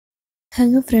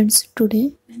Hello friends,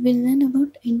 today we will learn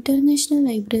about International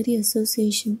Library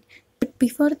Association. But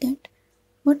before that,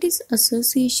 what is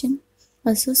association?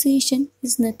 Association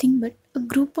is nothing but a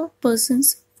group of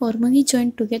persons formally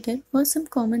joined together for some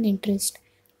common interest.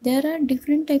 There are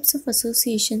different types of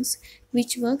associations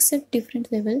which works at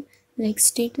different level like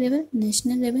state level,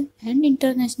 national level and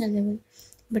international level.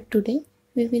 But today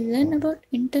we will learn about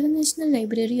international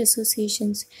library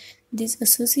associations. These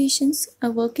associations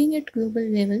are working at global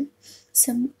level.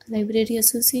 Some library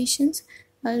associations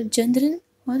are general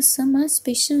or some are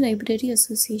special library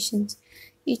associations.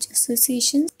 Each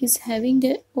association is having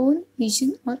their own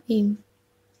vision or aim.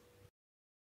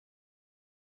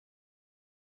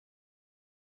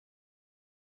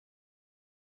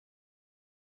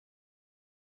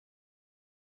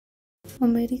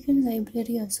 American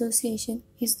Library Association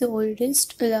is the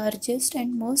oldest, largest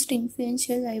and most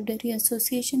influential library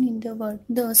association in the world.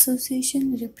 The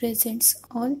association represents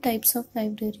all types of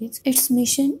libraries. Its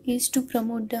mission is to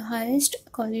promote the highest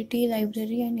quality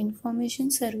library and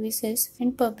information services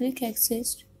and public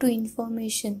access to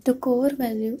information. The core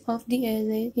value of the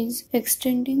IFLA is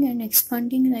extending and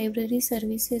expanding library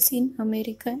services in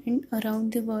America and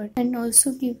around the world, and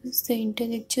also gives the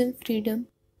intellectual freedom.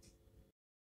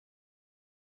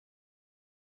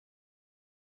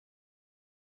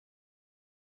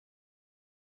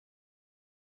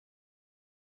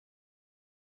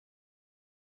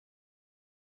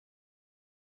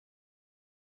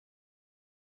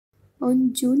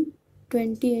 On June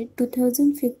 28,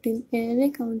 2015,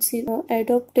 IFLA Council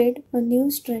adopted a new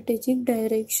strategic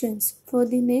directions for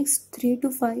the next 3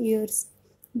 to 5 years.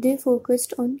 They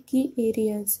focused on key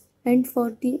areas, and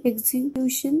for the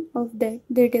execution of that,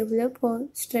 they developed a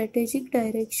strategic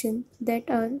direction that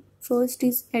are: first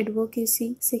is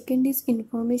advocacy, second is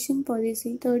information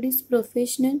policy, third is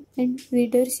professional and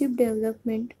leadership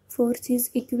development, fourth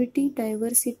is equity,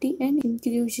 diversity and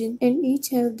inclusion, and each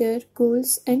have their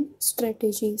goals and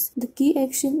strategies. The key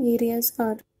action areas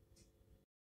are: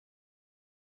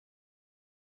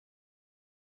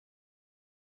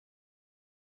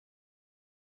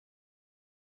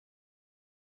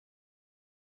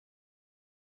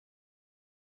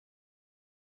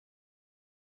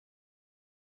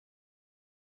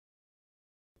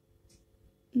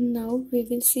 now we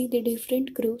will see the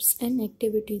different groups and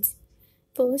activities.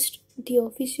 First, the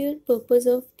official purpose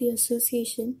of the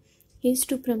association is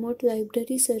to promote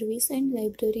library service and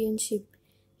librarianship.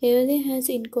 IFLA has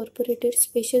incorporated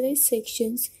specialized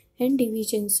sections and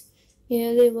divisions.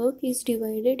 IFLA work is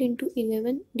divided into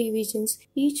 11 divisions,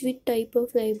 each with type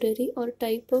of library or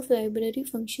type of library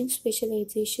function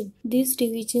specialization. These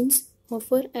divisions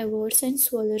offer awards and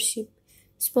scholarship,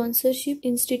 sponsorship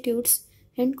institutes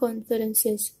and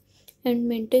conferences, and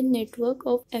maintain network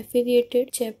of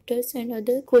affiliated chapters and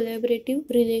other collaborative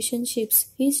relationships.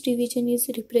 Each division is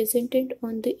represented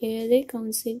on the IFLA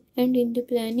Council and in the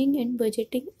Planning and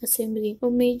Budgeting Assembly. A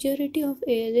majority of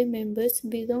IFLA members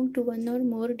belong to one or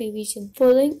more divisions.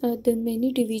 Following are the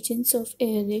many divisions of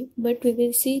IFLA, but we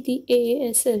will see the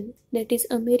AASL, that is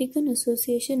American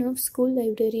Association of School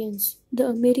Librarians. The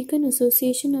American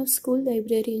Association of School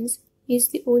Librarians is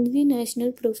the only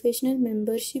national professional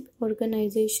membership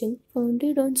organization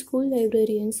founded on school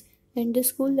librarians and the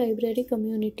school library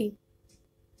community.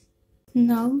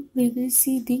 Now we will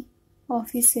see the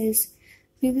offices.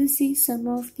 We will see some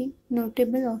of the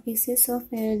notable offices of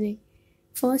IFLA.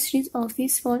 First is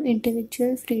Office for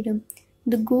Intellectual Freedom.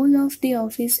 The goal of the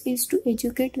office is to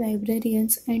educate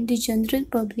librarians and the general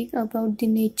public about the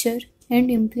nature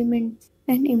and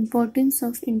importance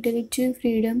of intellectual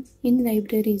freedom in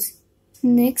libraries.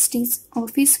 Next is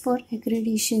Office for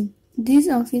Accreditation. This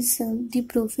office serves the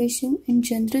profession and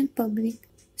general public,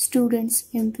 students,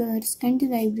 employers, and the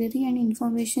Library and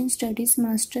Information Studies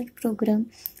Master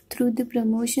Program through the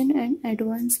promotion and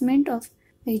advancement of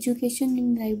education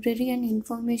in library and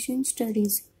information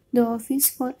studies. The Office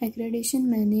for Accreditation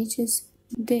manages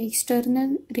the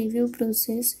external review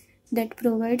process that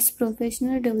provides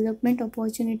professional development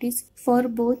opportunities for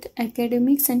both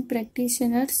academics and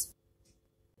practitioners.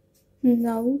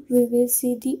 Now we will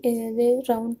see the IFLA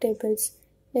roundtables.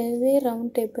 IFLA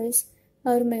roundtables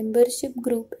are membership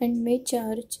group and may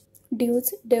charge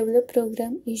dues, develop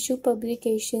program, issue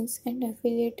publications, and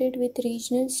affiliated with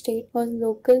regional, state, or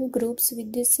local groups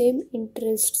with the same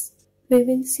interests. We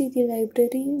will see the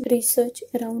Library Research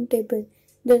Roundtable.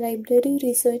 The Library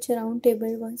Research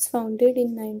Roundtable was founded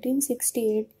in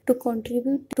 1968 to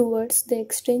contribute towards the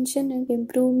extension and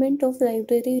improvement of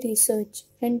library research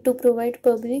and to provide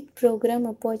public program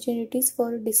opportunities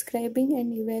for describing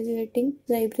and evaluating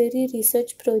library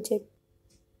research projects.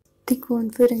 The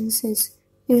conferences.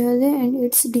 IFLA and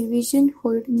its division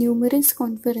hold numerous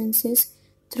conferences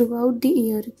throughout the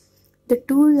year. The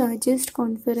two largest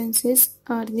conferences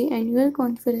are the annual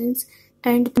conference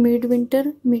and the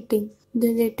midwinter meeting.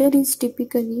 The latter is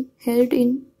typically held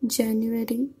in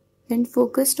January and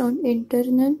focused on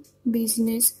internal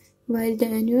business, while the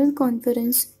annual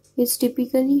conference is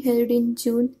typically held in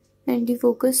June and is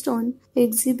focused on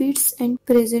exhibits and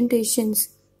presentations.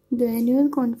 The annual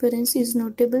conference is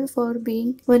notable for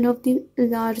being one of the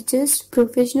largest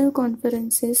professional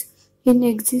conferences in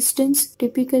existence,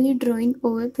 typically drawing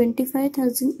over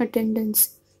 25,000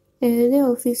 attendants.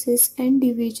 IFLA offices and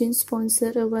divisions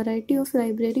sponsor a variety of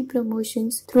library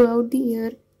promotions throughout the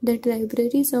year that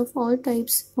libraries of all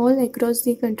types all across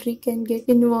the country can get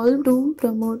involved to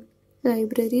promote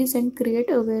libraries and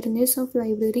create awareness of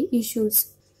library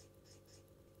issues.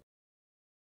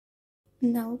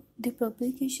 Now, the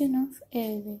publication of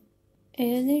IFLA.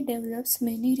 IFLA develops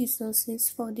many resources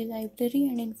for the library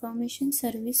and information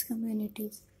service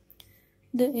communities.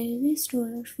 The IFLA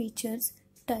store features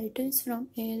titles from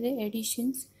IFLA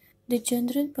editions, the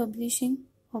general publishing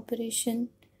operation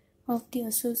of the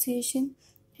association,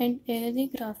 and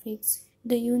IFLA graphics.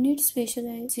 The unit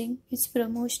specializing its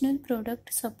promotional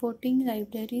product supporting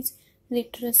libraries,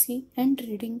 literacy, and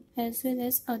reading, as well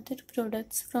as other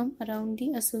products from around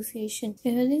the association.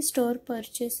 IFLA store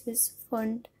purchases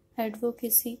fund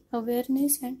advocacy,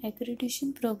 awareness, and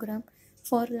accreditation program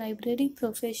for library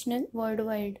professionals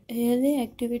worldwide. IFLA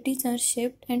activities are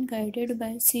shaped and guided by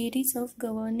a series of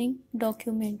governing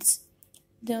documents.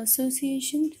 The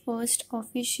association's first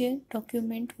official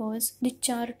document was the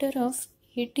Charter of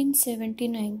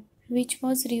 1879, which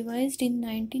was revised in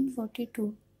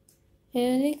 1942.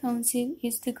 IFLA Council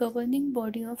is the governing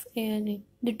body of IFLA.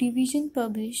 The division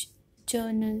publishes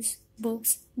journals,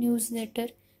 books,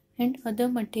 newsletters, and other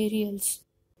materials.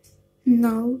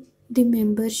 Now, the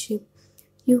membership.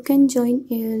 You can join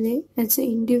IFLA as an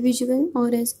individual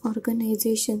or as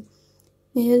organization.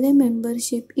 IFLA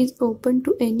membership is open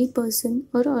to any person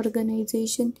or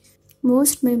organization.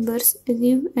 Most members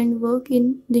live and work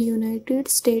in the United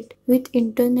States, with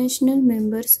international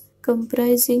members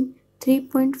comprising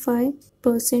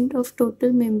 3.5% of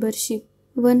total membership.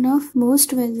 One of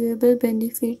most valuable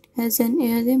benefits as an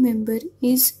IFLA member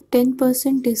is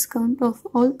 10% discount of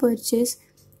all purchase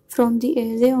from the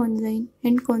IFLA online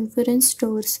and conference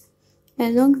stores,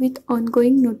 along with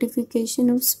ongoing notification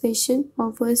of special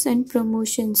offers and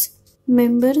promotions.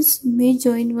 Members may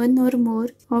join one or more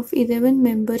of 11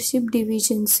 membership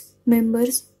divisions.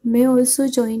 Members may also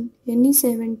join any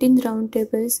 17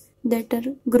 roundtables that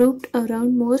are grouped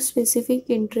around more specific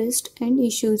interests and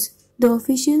issues. The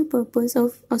official purpose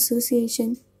of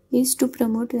association is to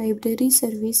promote library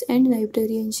service and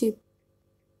librarianship.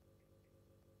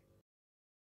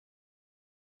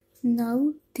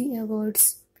 Now the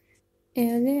awards.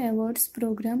 IFLA Awards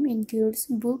program includes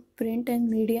book, print and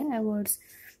media awards,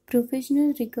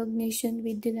 professional recognition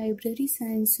with the library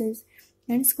sciences,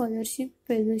 and scholarship,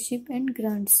 fellowship and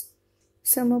grants.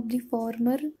 Some of the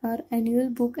former are annual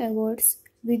book awards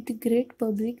with great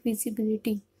public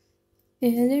visibility.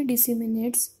 IFLA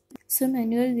disseminates some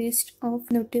annual list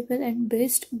of notable and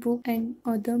best book and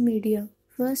other media.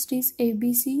 First is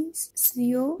ABC's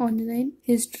CO Online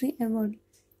History Award.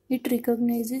 It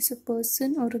recognizes a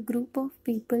person or a group of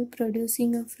people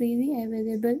producing a freely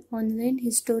available online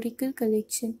historical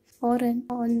collection or an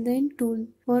online tool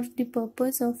for the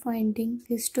purpose of finding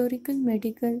historical,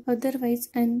 medical, otherwise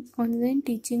an online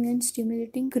teaching and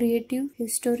stimulating creative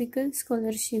historical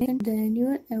scholarship. And the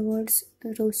annual awards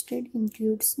rostered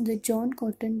includes the John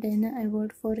Cotton Dana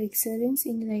Award for Excellence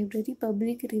in Library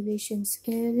Public Relations.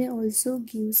 IFLA also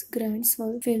gives grants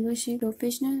for fellowship,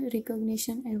 professional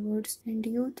recognition awards, and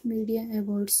youth media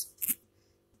awards.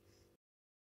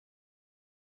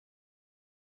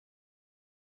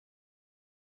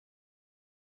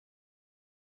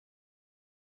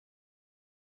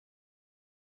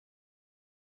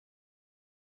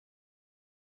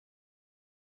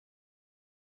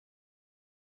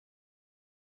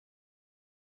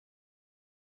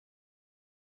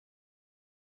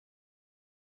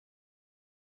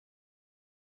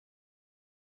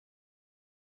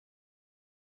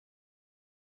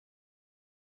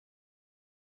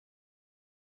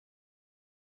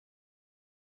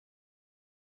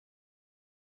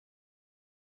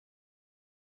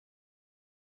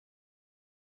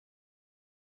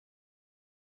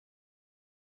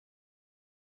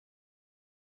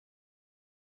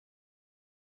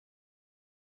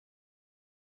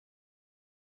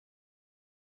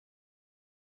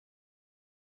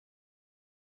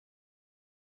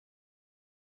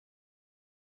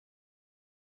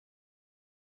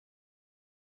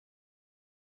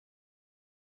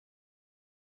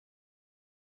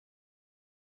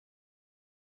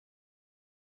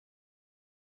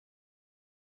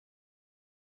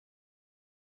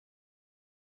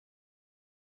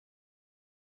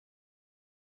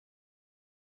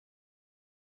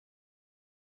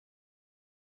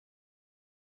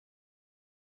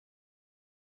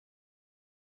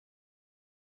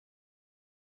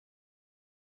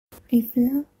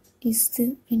 IFLA is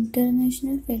the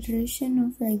International Federation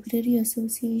of Library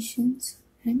Associations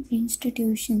and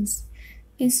Institutions.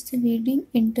 Is the leading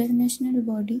international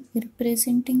body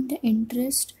representing the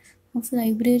interest of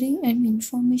library and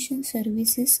information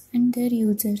services and their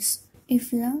users.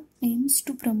 IFLA aims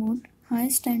to promote high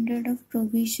standard of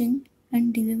provision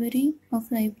and delivery of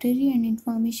library and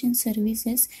information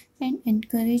services and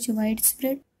encourage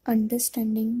widespread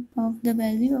understanding of the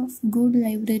value of good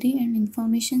library and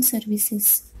information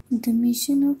services. The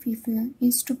mission of IFLA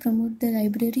is to promote the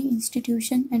library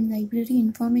institution and library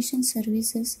information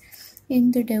services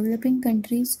in the developing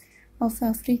countries of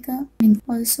Africa and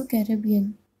also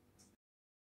Caribbean.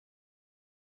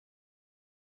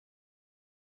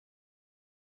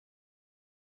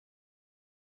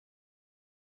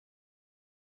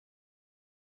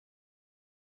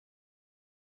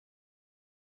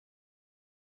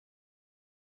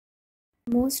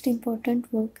 Most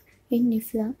important work in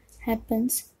IFLA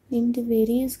happens in the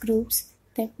various groups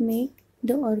that make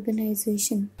the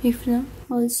organization. IFLA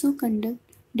also conduct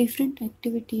different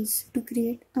activities to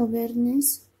create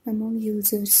awareness among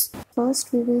users.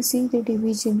 First, we will see the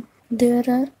division. There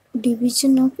are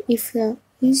division of IFLA.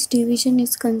 Each division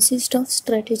is consist of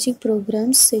strategic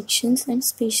programs, sections, and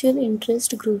special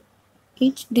interest group.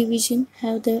 Each division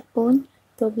have their own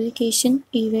publication,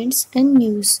 events, and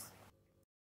news.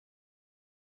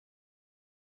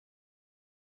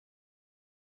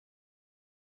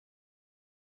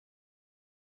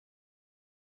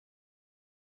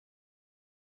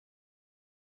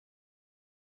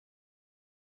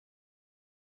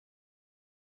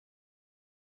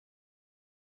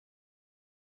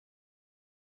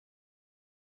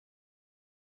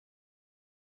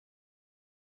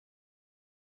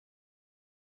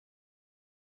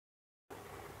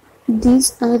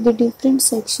 These are the different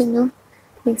sections of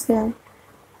IFLA.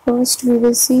 First, we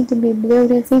will see the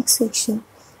bibliographic section.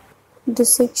 The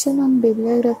section on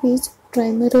bibliography is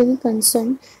primarily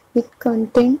concerned with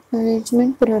content,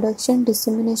 arrangement, production,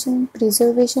 dissemination, and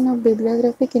preservation of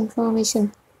bibliographic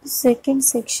information. The second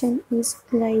section is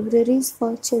Libraries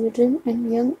for Children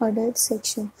and Young Adults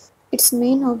section. Its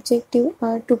main objectives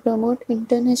are to promote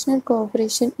international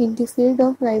cooperation in the field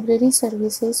of library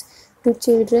services to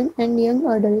children and young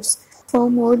adults. For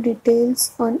more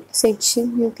details on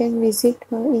section, you can visit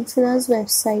IFLA's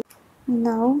website.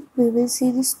 Now we will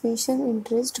see the special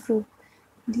interest group.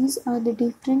 These are the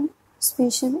different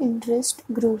special interest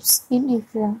groups in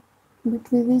IFLA,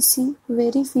 but we will see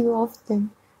very few of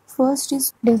them. First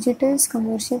is Digital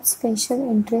Scholarship Special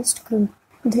Interest Group.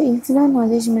 The IFLA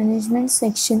Knowledge Management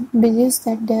section believes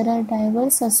that there are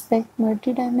diverse aspects,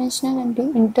 multidimensional and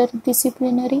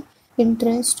interdisciplinary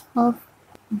interest of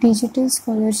digital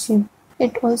scholarship.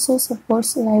 It also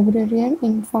supports librarian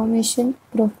information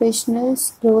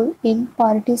professionals' role in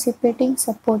participating,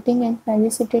 supporting, and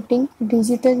facilitating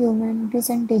digital humanities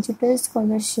and digital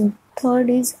scholarship.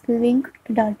 Third is Linked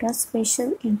Data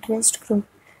Special Interest Group.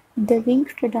 The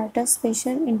Linked Data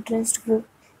Special Interest Group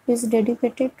is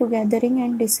dedicated to gathering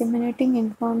and disseminating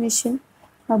information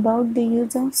about the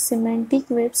use of semantic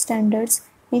web standards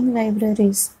in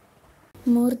libraries.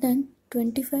 More than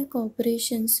 25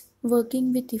 corporations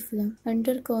working with IFLA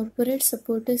under Corporate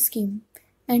Supporter Scheme,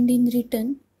 and in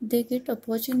return, they get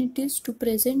opportunities to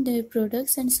present their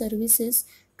products and services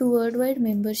to worldwide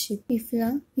membership.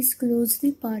 IFLA is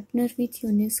closely partnered with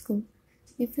UNESCO.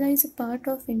 IFLA is a part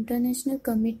of International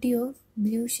Committee of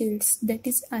Blue Shields, that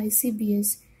is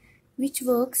ICBS, which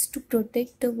works to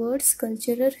protect the world's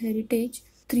cultural heritage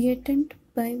threatened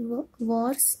by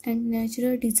wars and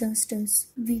natural disasters.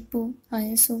 WIPO,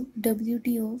 ISO,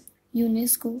 WTO,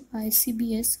 UNESCO,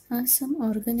 ICBS are some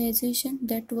organizations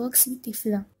that works with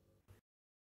IFLA.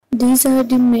 These are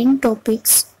the main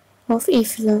topics of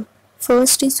IFLA.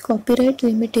 First is copyright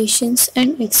limitations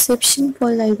and exception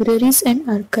for libraries and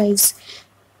archives.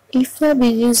 IFLA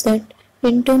believes that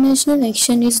international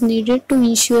action is needed to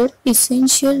ensure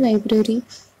essential library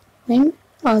and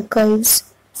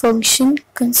archives function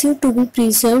conceived to be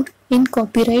preserved in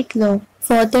copyright law.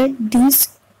 For that,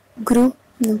 this group.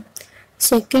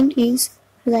 Second is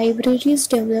Libraries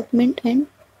Development and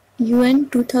UN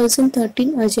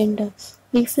 2013 Agenda.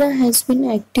 IFLA has been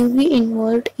actively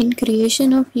involved in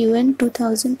creation of UN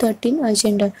 2013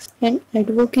 Agenda and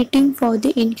advocating for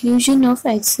the inclusion of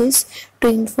access to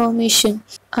information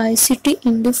ICT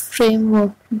in the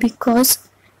framework, because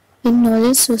in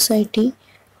knowledge society,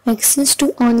 access to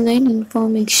online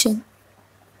information.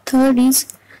 Third is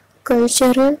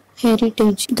cultural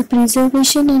heritage. The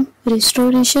preservation and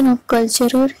restoration of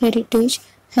cultural heritage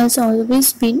has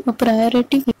always been a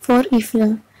priority for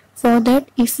IFLA. For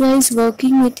that, IFLA is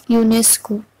working with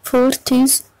UNESCO. Fourth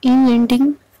is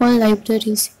e-lending for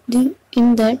libraries.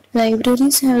 In that,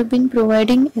 libraries have been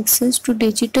providing access to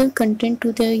digital content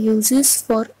to their users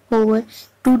for over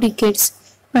 2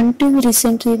 decades. Until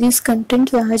recently, this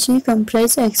content largely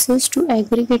comprised access to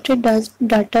aggregated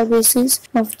databases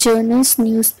of journals,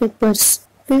 newspapers.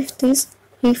 Fifth is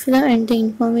IFLA and the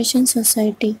Information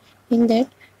Society. In that,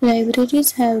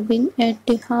 libraries have been at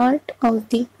the heart of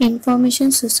the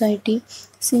Information Society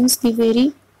since the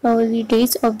very early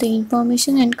days of the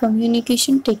information and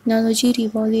communication technology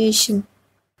revolution.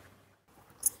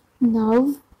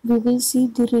 Now we will see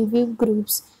the review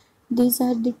groups. These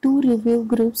are the two review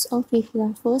groups of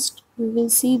IFLA. First, we will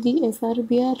see the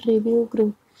FRBR review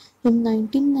group. In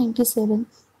 1997,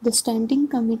 the Standing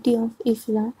Committee of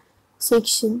IFLA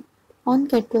section on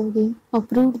cataloging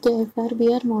approved the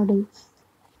FRBR model.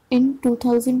 In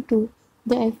 2002,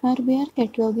 the FRBR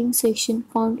cataloging section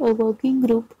formed a working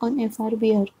group on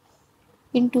FRBR.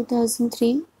 In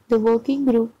 2003, the working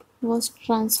group was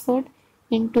transferred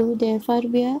into the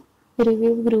FRBR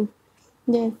Review Group.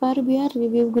 The FRBR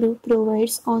Review Group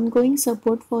provides ongoing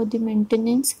support for the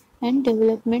maintenance and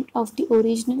development of the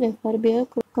original FRBR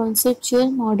conceptual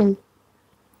model.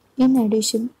 In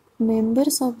addition,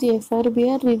 members of the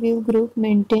FRBR Review Group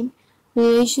maintain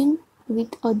relation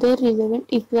with other relevant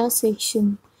IFLA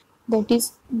sections, that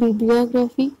is,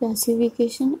 bibliography,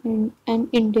 classification, and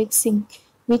indexing,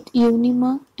 with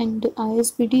UNIMA and the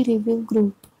ISBD Review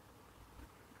Group.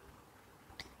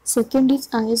 Second is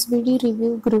ISBD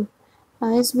Review Group.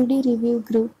 ISBD Review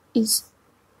Group is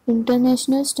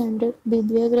International Standard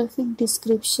Bibliographic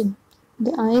Description.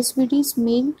 The ISBD's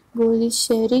main goal is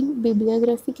sharing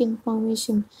bibliographic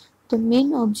information. The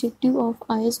main objective of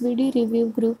ISBD Review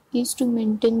Group is to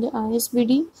maintain the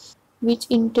ISBD, which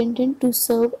intended to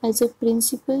serve as a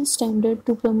principal standard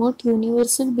to promote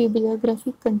universal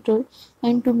bibliographic control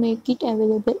and to make it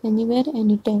available anywhere,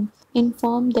 anytime, in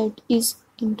form that is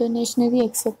internationally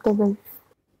acceptable.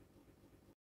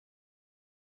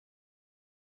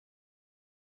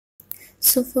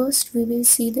 So first we will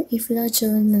see the IFLA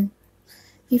journal.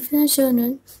 IFLA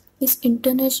journal is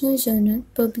international journal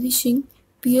publishing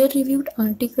peer-reviewed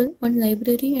article on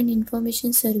library and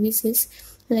information services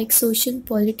like social,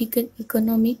 political,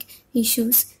 economic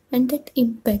issues and that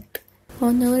impact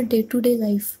on our day-to-day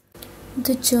life.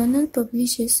 The journal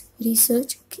publishes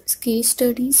research, case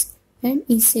studies and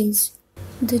essays.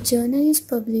 The journal is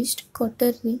published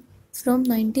quarterly from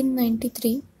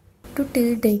 1993 to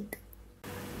till date.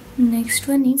 Next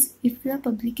one is IFLA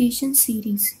publication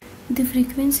series. The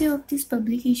frequency of this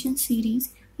publication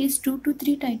series is 2 to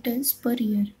 3 titles per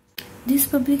year. This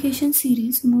publication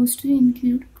series mostly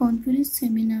include conference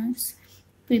seminars,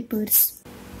 papers.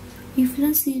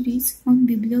 IFLA series on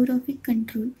bibliographic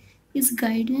control is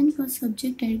guideline for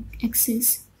subject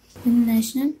access in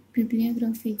national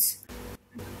bibliographies.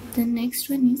 The next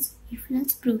one is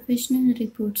IFLA's professional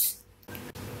reports.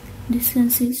 This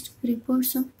consists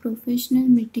reports of professional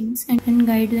meetings and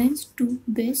guidelines to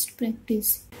best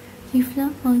practice.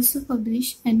 IFLA also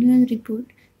publish annual report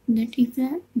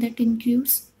that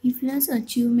includes IFLA's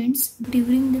achievements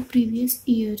during the previous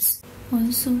years.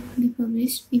 Also, they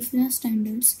publish IFLA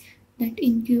standards that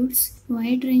includes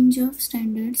wide range of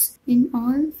standards in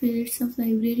all fields of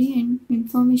library and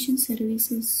information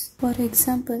services. For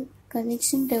example,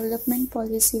 collection development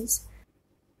policies.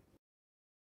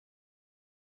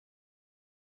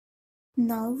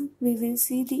 Now we will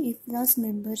see the IFLA's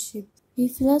membership.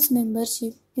 IFLA's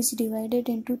membership is divided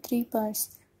into 3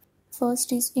 parts.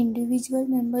 First is individual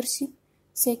membership,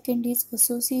 second is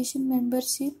association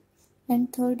membership,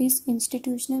 and third is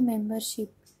institutional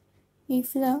membership.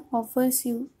 IFLA offers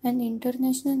you an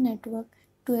international network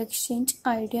to exchange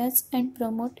ideas and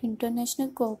promote international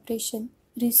cooperation,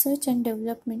 research and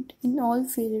development in all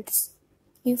fields.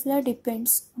 IFLA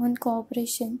depends on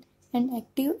cooperation and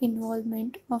active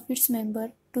involvement of its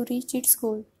members to reach its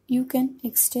goal. You can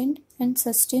extend and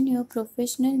sustain your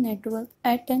professional network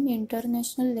at an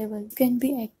international level. You can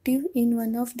be active in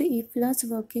one of the IFLA's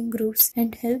working groups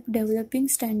and help developing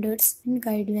standards and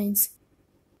guidelines.